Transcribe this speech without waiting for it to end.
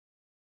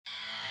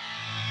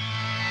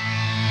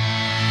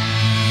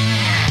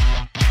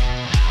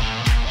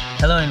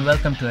Hello and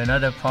welcome to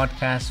another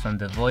podcast from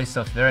the Voice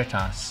of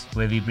Veritas,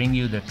 where we bring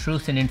you the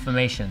truth in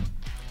information.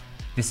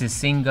 This is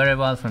Singh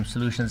Garewal from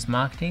Solutions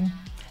Marketing,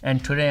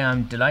 and today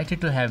I'm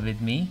delighted to have with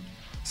me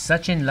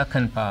Sachin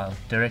Lakhanpal,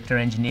 Director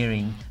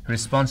Engineering,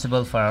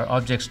 responsible for our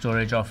object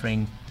storage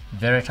offering,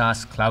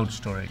 Veritas Cloud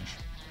Storage.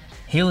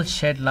 He'll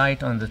shed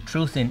light on the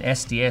truth in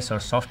SDS or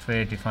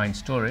software-defined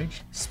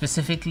storage,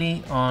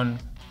 specifically on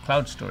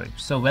cloud storage.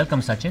 So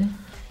welcome, Sachin.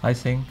 Hi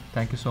Singh,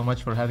 thank you so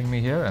much for having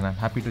me here, and I'm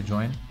happy to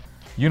join.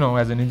 You know,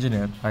 as an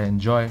engineer, I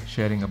enjoy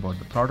sharing about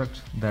the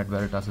products that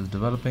Veritas is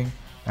developing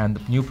and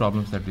the new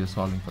problems that we are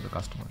solving for the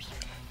customers.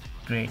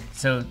 Great.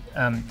 So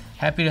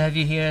happy to have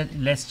you here.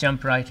 Let's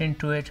jump right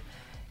into it.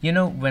 You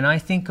know, when I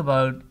think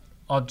about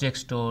object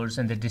stores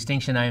and the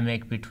distinction I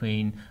make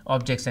between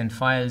objects and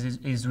files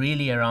is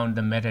really around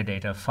the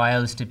metadata.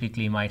 Files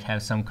typically might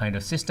have some kind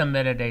of system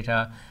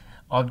metadata.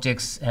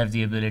 Objects have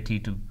the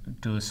ability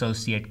to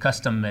associate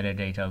custom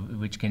metadata,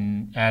 which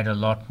can add a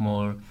lot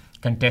more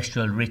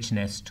contextual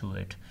richness to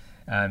it.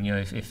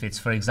 If it's,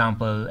 for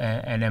example,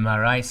 an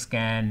MRI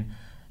scan,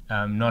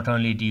 not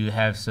only do you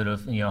have sort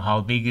of,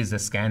 how big is the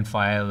scan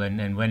file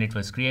and when it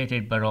was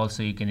created, but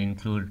also you can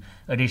include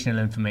additional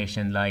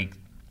information like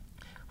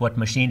what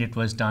machine it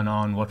was done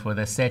on, what were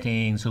the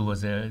settings, who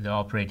was the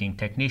operating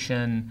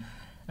technician.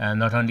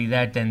 Not only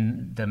that,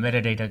 then the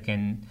metadata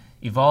can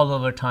evolve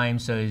over time.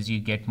 So as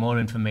you get more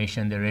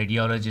information, the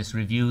radiologist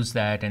reviews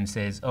that and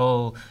says,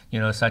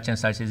 such and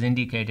such is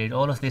indicated.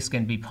 All of this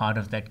can be part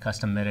of that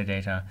custom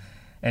metadata.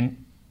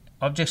 And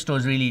object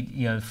stores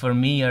really, for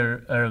me,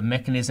 are a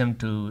mechanism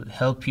to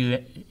help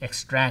you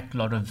extract a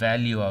lot of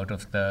value out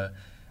of the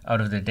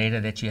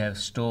data that you have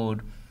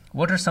stored.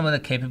 What are some of the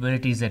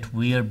capabilities that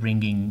we are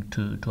bringing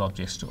to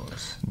object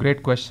stores?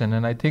 Great question,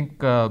 and I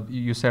think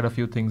you said a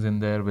few things in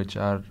there which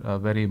are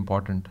very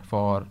important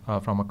for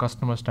from a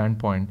customer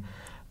standpoint.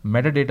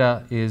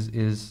 Metadata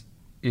is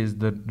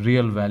the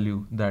real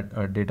value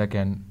that data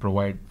can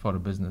provide for a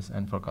business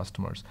and for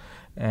customers.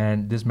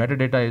 And this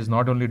metadata is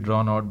not only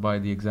drawn out by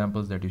the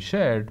examples that you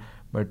shared,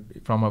 but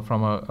from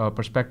a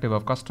perspective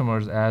of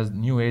customers, as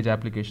new age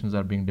applications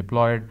are being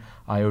deployed,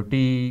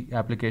 IoT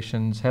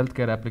applications,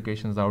 healthcare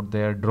applications out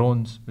there,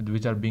 drones,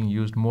 which are being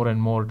used more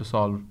and more to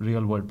solve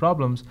real world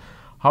problems,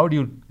 how do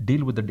you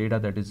deal with the data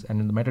that is,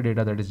 and the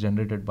metadata that is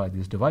generated by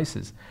these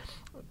devices?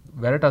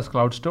 Veritas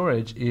Cloud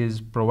Storage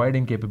is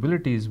providing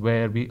capabilities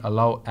where we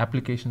allow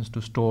applications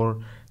to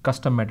store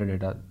custom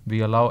metadata.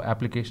 We allow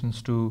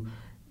applications to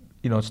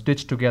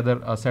stitch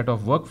together a set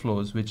of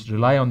workflows which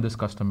rely on this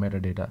custom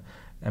metadata,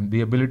 and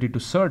the ability to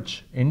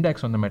search,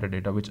 index on the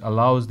metadata, which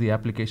allows the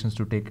applications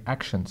to take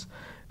actions.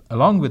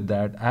 Along with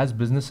that, as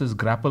businesses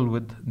grapple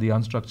with the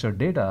unstructured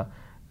data,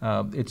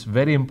 it's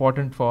very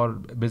important for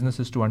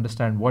businesses to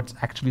understand what's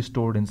actually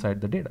stored inside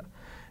the data.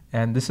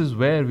 And this is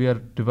where we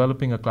are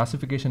developing a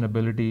classification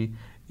ability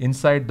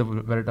inside the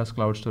Veritas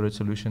Cloud Storage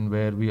solution,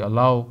 where we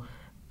allow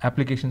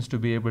applications to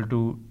be able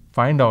to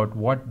find out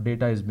what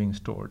data is being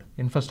stored.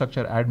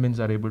 Infrastructure admins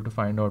are able to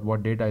find out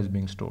what data is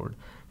being stored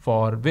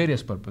for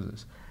various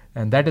purposes.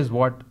 And that is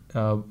what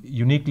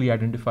uniquely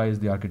identifies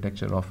the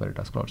architecture of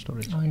Veritas Cloud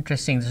Storage. Oh,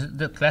 interesting.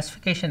 The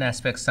classification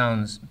aspect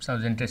sounds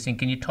interesting.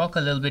 Can you talk a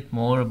little bit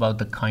more about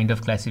the kind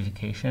of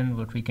classification,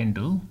 what we can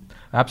do?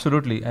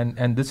 Absolutely.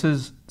 And this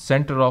is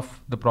center of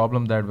the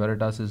problem that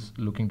Veritas is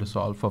looking to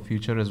solve for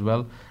future as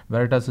well.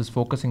 Veritas is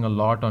focusing a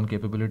lot on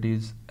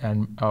capabilities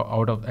and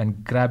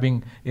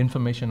grabbing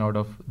information out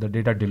of the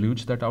data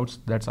deluge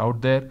that's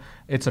out there.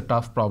 It's a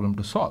tough problem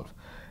to solve.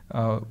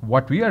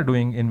 What we are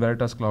doing in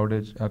Veritas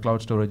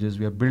Cloud Storage is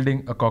we are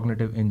building a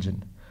cognitive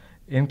engine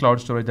in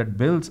cloud storage that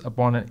builds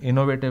upon an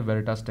innovative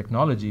Veritas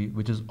technology,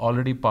 which is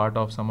already part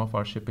of some of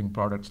our shipping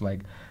products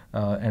like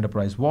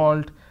Enterprise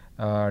Vault,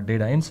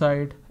 Data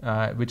Insight,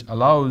 which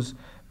allows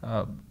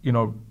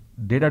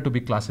data to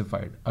be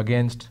classified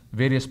against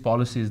various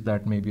policies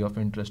that may be of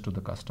interest to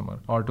the customer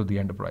or to the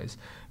enterprise.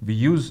 We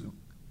use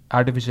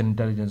artificial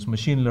intelligence,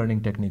 machine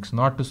learning techniques,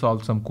 not to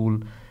solve some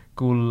cool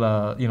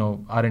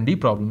R&D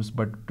problems,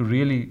 but to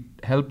really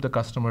help the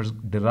customers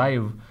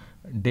derive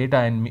data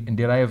and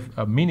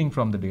derive meaning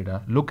from the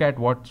data. Look at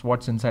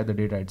what's inside the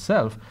data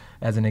itself.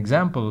 As an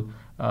example,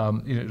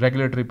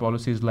 regulatory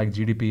policies like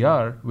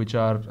GDPR, which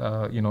are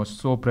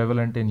so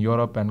prevalent in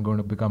Europe and going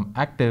to become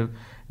active.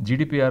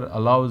 GDPR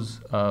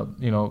allows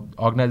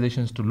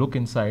organizations to look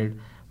inside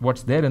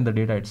what's there in the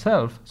data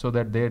itself so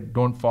that they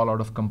don't fall out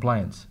of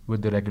compliance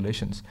with the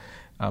regulations.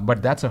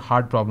 But that's a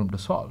hard problem to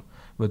solve.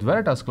 With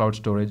Veritas Cloud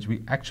Storage,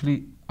 we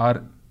actually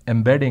are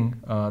embedding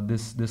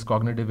this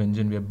cognitive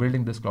engine. We are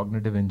building this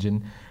cognitive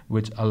engine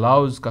which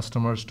allows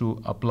customers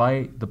to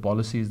apply the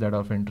policies that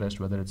are of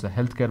interest, whether it's a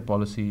healthcare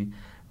policy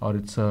or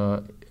it's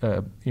a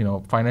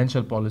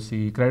financial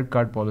policy, credit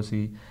card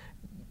policy.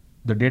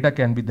 The data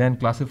can be then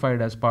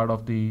classified as part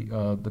of the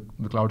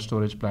cloud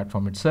storage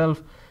platform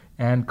itself,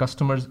 and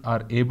customers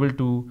are able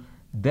to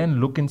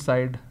then look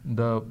inside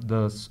the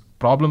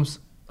problems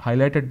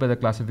highlighted by the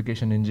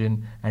classification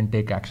engine and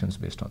take actions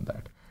based on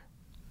that.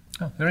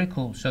 Oh, very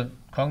cool. So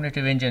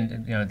cognitive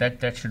engine,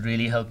 that should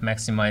really help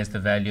maximize the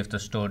value of the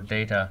stored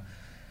data.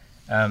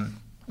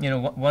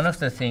 One of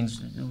the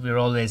things we're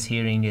always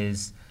hearing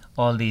is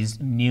all these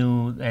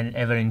new and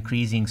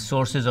ever-increasing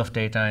sources of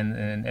data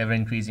and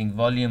ever-increasing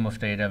volume of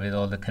data with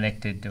all the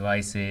connected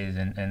devices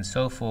and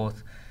so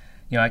forth.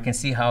 I can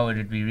see how it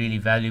would be really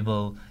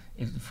valuable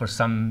for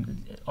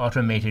some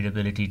automated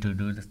ability to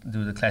do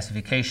the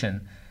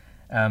classification.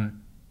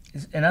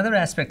 Another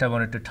aspect I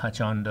wanted to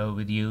touch on, though,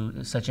 with you,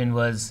 Sachin,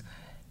 was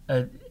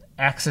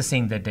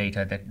accessing the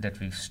data that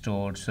we've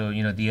stored. So,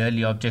 the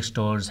early object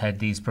stores had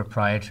these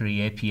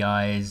proprietary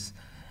APIs,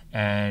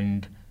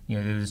 and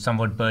it was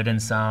somewhat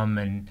burdensome,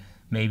 and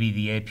maybe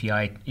the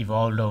API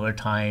evolved over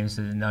time.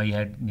 So now you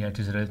had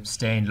to sort of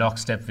stay in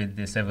lockstep with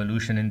this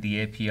evolution in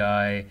the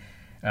API.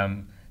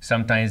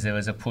 Sometimes there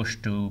was a push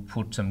to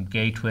put some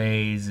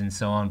gateways and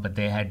so on, but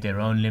they had their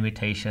own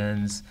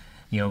limitations.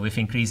 We've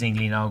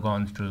increasingly now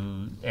gone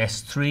through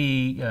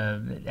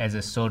S3 as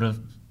a sort of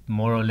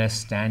more or less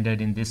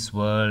standard in this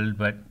world,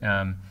 but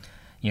that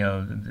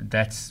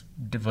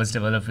was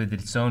developed with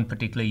its own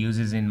particular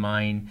uses in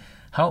mind.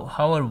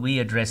 How are we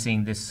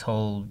addressing this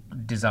whole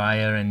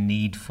desire and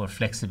need for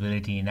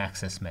flexibility in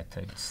access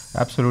methods?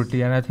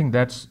 Absolutely, and I think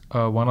that's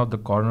one of the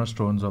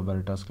cornerstones of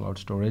Veritas Cloud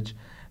Storage.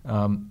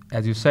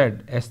 As you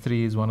said,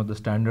 S3 is one of the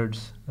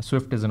standards.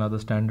 Swift is another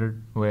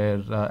standard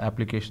where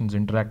applications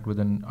interact with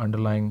an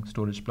underlying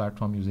storage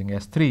platform using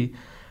S3.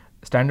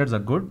 Standards are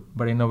good,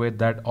 but in a way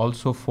that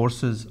also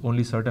forces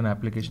only certain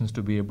applications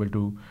to be able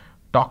to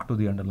talk to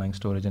the underlying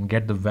storage and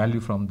get the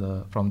value from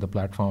the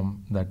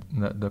platform, that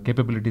the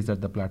capabilities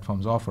that the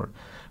platforms offer.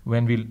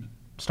 When we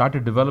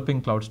started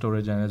developing cloud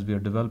storage, and as we are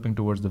developing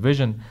towards the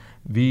vision,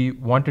 we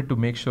wanted to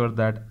make sure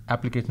that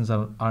applications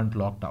aren't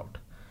locked out.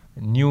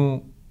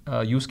 New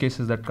use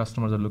cases that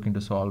customers are looking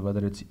to solve,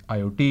 whether it's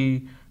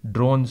IoT,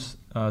 drones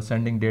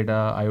sending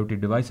data, IoT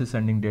devices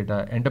sending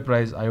data,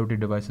 enterprise IoT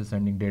devices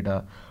sending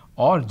data,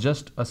 or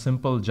just a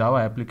simple Java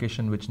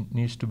application which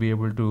needs to be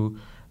able to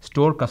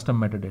store custom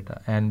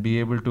metadata and be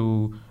able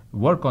to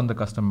work on the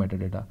custom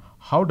metadata.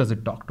 How does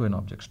it talk to an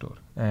object store?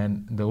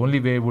 And the only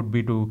way would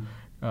be to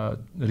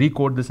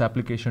recode this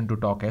application to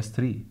talk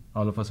S3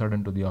 all of a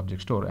sudden to the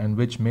object store, and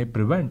which may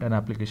prevent an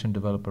application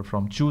developer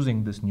from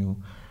choosing this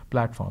new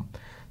platform.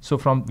 So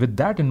with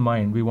that in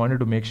mind, we wanted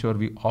to make sure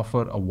we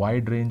offer a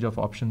wide range of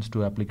options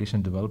to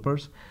application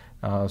developers.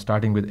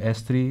 Starting with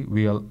S3,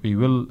 we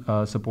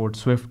will support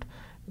Swift.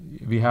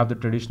 We have the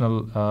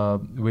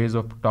traditional ways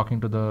of talking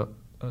to the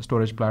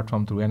storage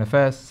platform through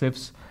NFS,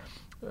 CIFS.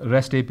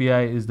 REST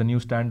API is the new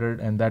standard,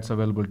 and that's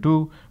available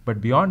too.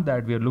 But beyond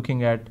that, we are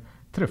looking at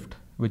Thrift,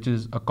 which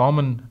is a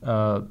common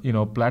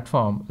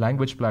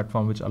language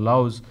platform, which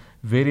allows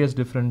various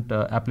different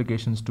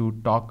applications to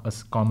talk a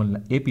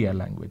common API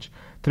language.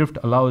 Thrift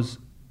allows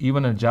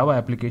even a Java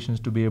applications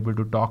to be able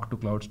to talk to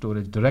cloud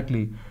storage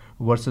directly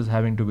versus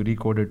having to be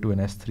recoded to an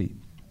S3.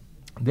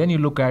 Then you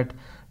look at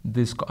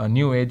this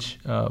new age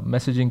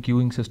messaging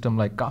queuing system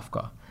like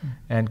Kafka.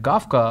 And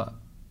Kafka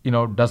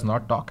does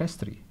not talk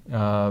S3.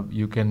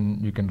 You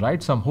can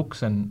write some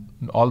hooks and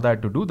all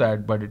that to do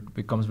that, but it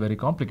becomes very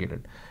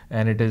complicated,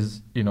 and it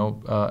is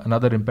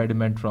another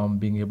impediment from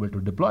being able to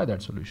deploy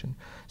that solution.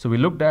 So we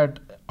looked at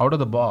out of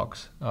the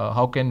box,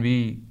 how can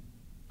we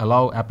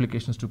allow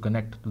applications to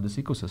connect to this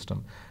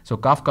ecosystem. So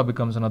Kafka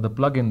becomes another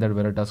plugin that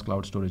Veritas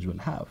Cloud Storage will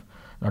have.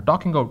 Now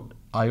talking about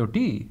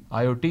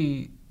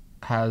IoT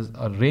has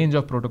a range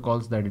of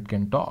protocols that it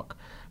can talk.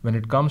 When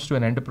it comes to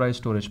an enterprise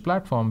storage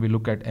platform, we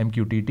look at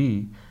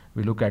MQTT,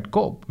 we look at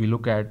COAP, we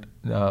look at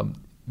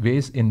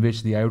ways in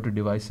which the IoT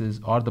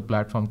devices or the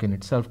platform can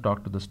itself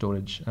talk to the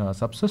storage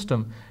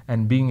subsystem,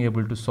 and being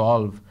able to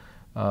solve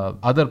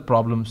other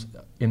problems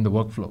in the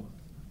workflow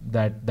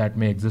that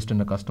may exist in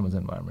a customer's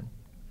environment.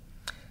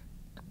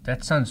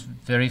 That sounds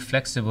very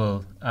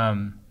flexible.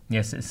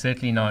 Yes, it's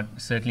certainly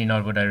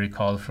not what I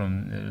recall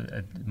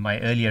from my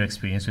earlier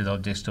experience with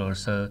object stores.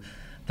 So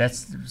that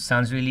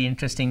sounds really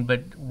interesting.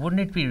 But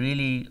wouldn't it be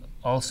really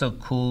also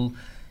cool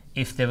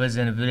if there was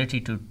an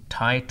ability to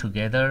tie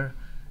together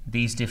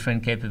these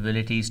different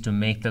capabilities to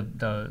make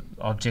the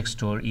object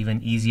store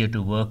even easier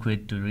to work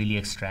with, to really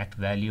extract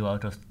value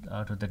out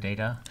of the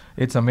data?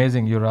 It's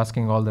amazing. You're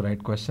asking all the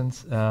right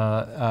questions.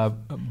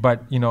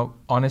 But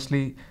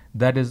honestly,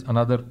 that is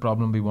another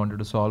problem we wanted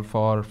to solve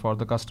for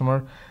the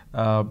customer.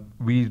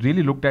 We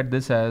really looked at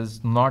this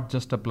as not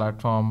just a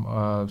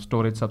platform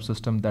storage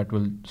subsystem that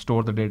will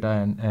store the data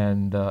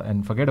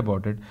and forget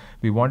about it.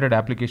 We wanted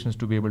applications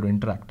to be able to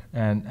interact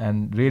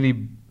and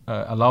really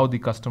allow the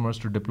customers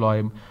to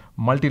deploy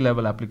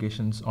multi-level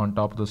applications on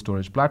top of the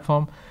storage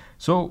platform.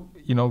 So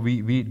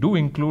we do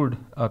include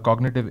a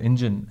cognitive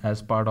engine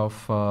as part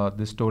of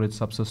this storage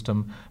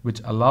subsystem, which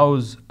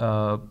allows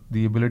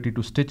the ability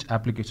to stitch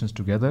applications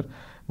together,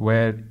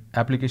 where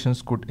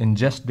applications could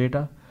ingest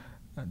data,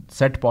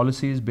 set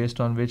policies based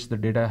on which the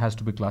data has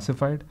to be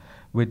classified,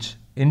 which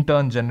in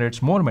turn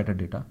generates more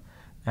metadata.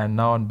 And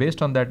now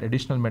based on that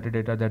additional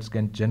metadata that's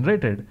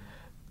generated,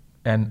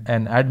 an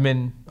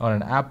admin or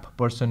an app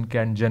person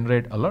can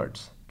generate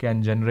alerts,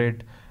 can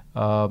generate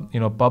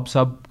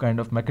pub-sub kind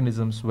of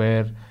mechanisms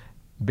where,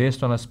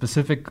 based on a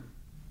specific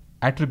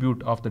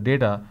attribute of the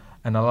data,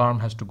 an alarm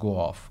has to go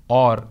off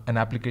or an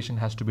application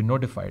has to be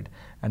notified.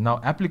 And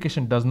now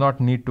application does not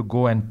need to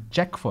go and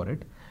check for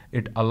it.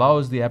 It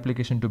allows the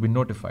application to be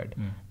notified.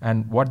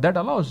 And what that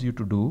allows you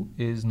to do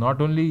is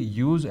not only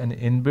use an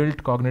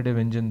inbuilt cognitive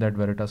engine that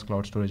Veritas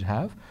Cloud Storage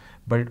have,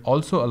 but it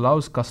also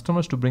allows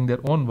customers to bring their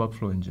own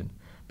workflow engine.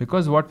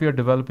 Because what we are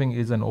developing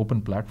is an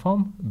open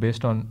platform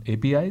based on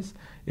APIs,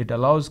 it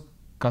allows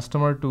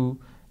customer to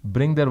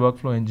bring their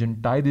workflow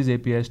engine, tie these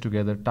APIs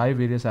together, tie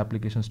various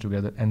applications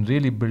together, and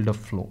really build a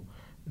flow,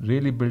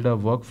 really build a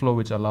workflow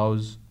which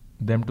allows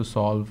them to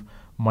solve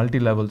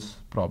multi-levels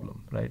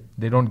problem, right?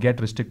 They don't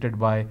get restricted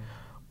by,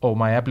 oh,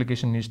 my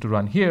application needs to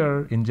run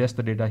here, ingest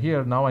the data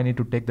here, now I need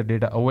to take the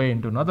data away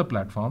into another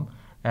platform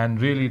and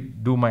really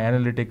do my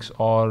analytics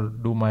or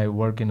do my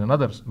work in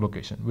another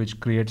location, which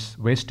creates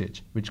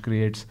wastage, which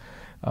creates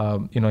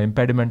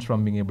impediments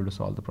from being able to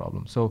solve the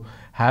problem. So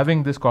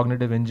having this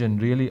cognitive engine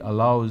really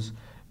allows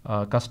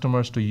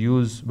customers to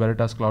use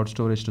Veritas Cloud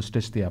Storage to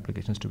stitch the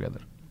applications together.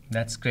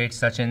 That's great,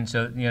 Sachin.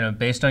 So,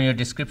 based on your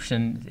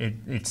description,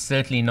 it's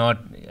certainly not,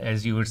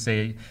 as you would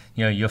say,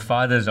 your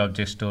father's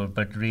object store,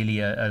 but really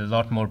a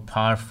lot more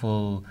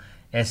powerful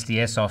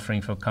SDS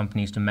offering for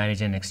companies to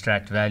manage and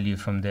extract value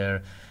from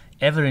their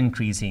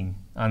ever-increasing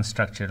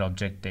unstructured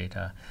object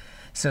data.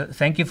 So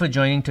thank you for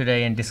joining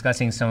today and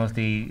discussing some of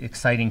the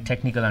exciting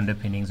technical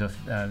underpinnings of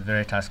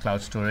Veritas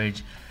Cloud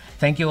Storage.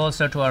 Thank you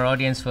also to our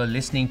audience for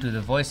listening to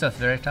the Voice of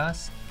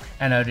Veritas.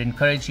 And I would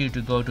encourage you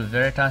to go to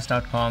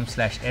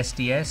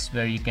veritas.com/SDS,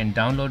 where you can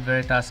download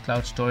Veritas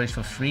Cloud Storage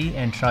for free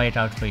and try it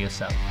out for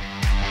yourself.